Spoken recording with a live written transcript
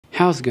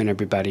How's it going,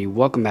 everybody?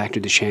 Welcome back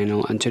to the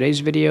channel. In today's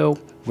video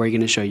we're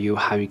going to show you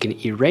how you can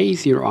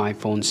erase your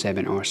iPhone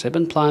 7 or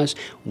 7 Plus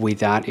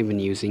without even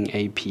using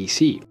a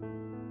PC.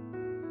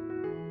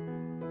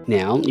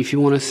 Now, if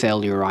you want to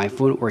sell your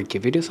iPhone or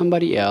give it to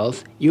somebody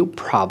else, you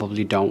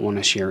probably don't want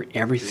to share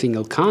every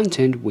single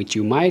content which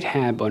you might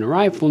have on your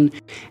iPhone.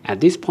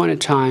 At this point in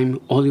time,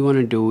 all you want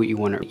to do, you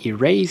want to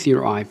erase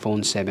your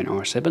iPhone 7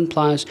 or 7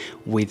 Plus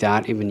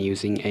without even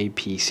using a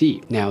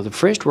PC. Now, the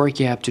first work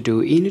you have to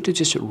do, you need to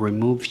just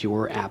remove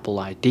your Apple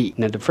ID.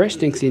 Now, the first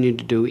things you need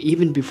to do,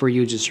 even before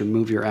you just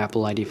remove your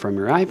Apple ID from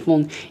your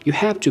iPhone, you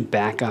have to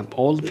back up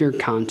all of your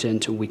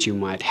content which you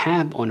might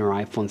have on your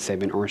iPhone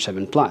 7 or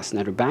 7 Plus.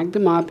 Now, to back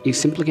them up, you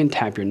simply can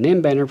tap your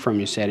name banner from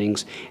your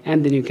settings,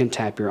 and then you can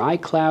tap your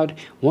iCloud.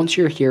 Once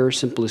you're here,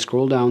 simply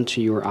scroll down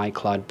to your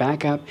iCloud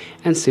backup,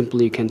 and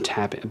simply you can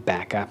tap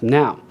backup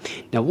now.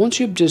 Now, once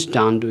you've just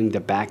done doing the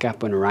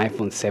backup on your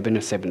iPhone 7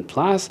 or 7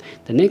 Plus,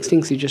 the next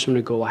things you just want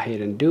to go ahead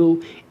and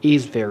do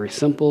is very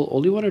simple.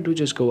 All you want to do is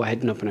just go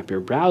ahead and open up your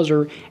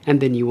browser, and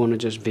then you want to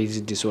just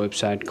visit this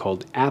website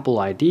called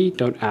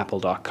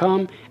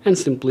appleid.apple.com and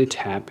simply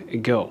tap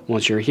go.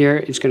 Once you're here,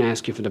 it's going to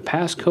ask you for the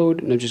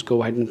passcode. Now just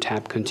go ahead and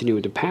tap continue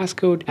with the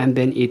passcode, and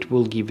then it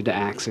will give you the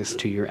access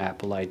to your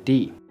Apple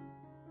ID.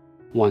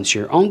 Once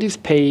you're on this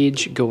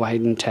page, go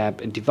ahead and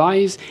tap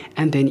device,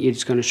 and then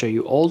it's going to show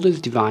you all this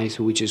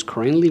device which is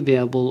currently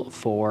available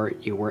for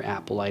your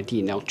Apple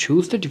ID. Now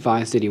choose the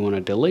device that you want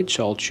to delete.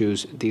 So I'll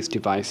choose this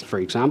device, for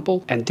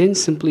example, and then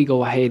simply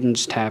go ahead and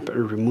just tap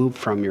remove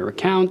from your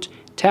account.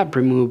 Tap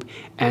remove,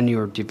 and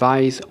your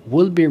device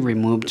will be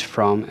removed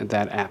from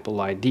that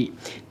Apple ID.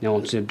 Now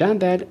once you've done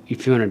that,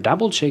 if you want to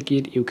double check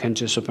it, you can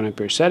just open up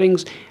your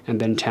settings and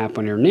then tap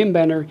on your name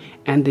banner,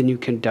 and then you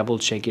can double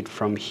check it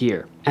from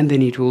here, and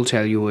then it will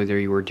tell you whether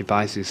your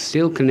device is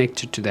still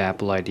connected to the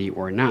Apple ID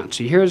or not.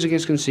 So here, as you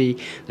guys can see,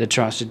 the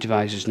trusted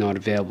device is not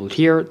available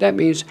here. That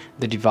means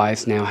the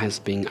device now has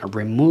been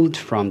removed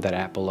from that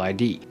Apple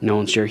ID. Now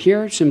once you're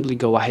here, simply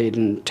go ahead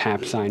and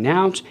tap sign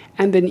out,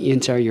 and then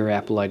enter your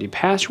Apple ID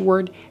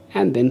password,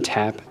 and then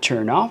tap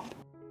turn off.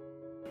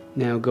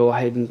 Now go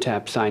ahead and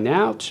tap sign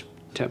out.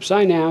 Tap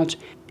sign out.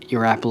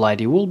 Your Apple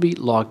ID will be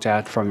logged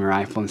out from your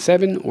iPhone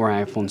 7 or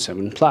iPhone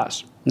 7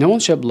 Plus. Now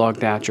once you have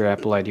logged out your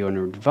Apple ID on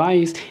your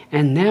device,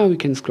 and now you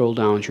can scroll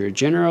down to your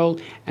general,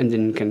 and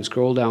then you can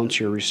scroll down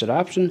to your reset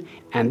option,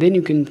 and then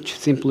you can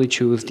simply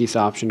choose this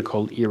option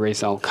called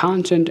erase all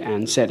content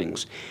and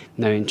settings.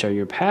 Now enter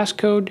your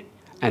passcode,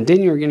 and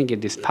then you're going to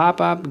get this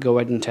pop-up. Go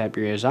ahead and tap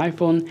erase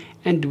iPhone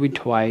and do it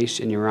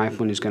twice, and your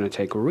iPhone is going to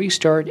take a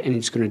restart, and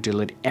it's going to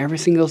delete every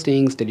single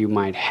thing that you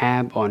might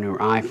have on your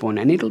iPhone,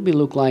 and it'll be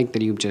look like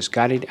that you've just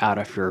got it out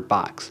of your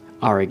box.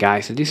 Alright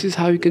guys, so this is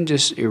how you can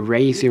just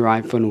erase your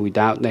iPhone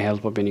without the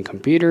help of any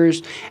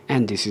computers,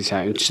 and this is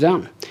how it's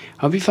done.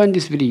 Hope you find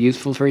this video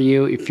useful for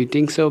you. If you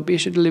think so, be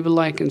sure to leave a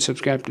like and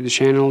subscribe to the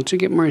channel to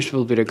get more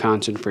useful video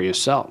content for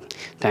yourself.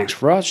 Thanks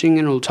for watching,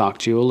 and we'll talk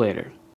to you later.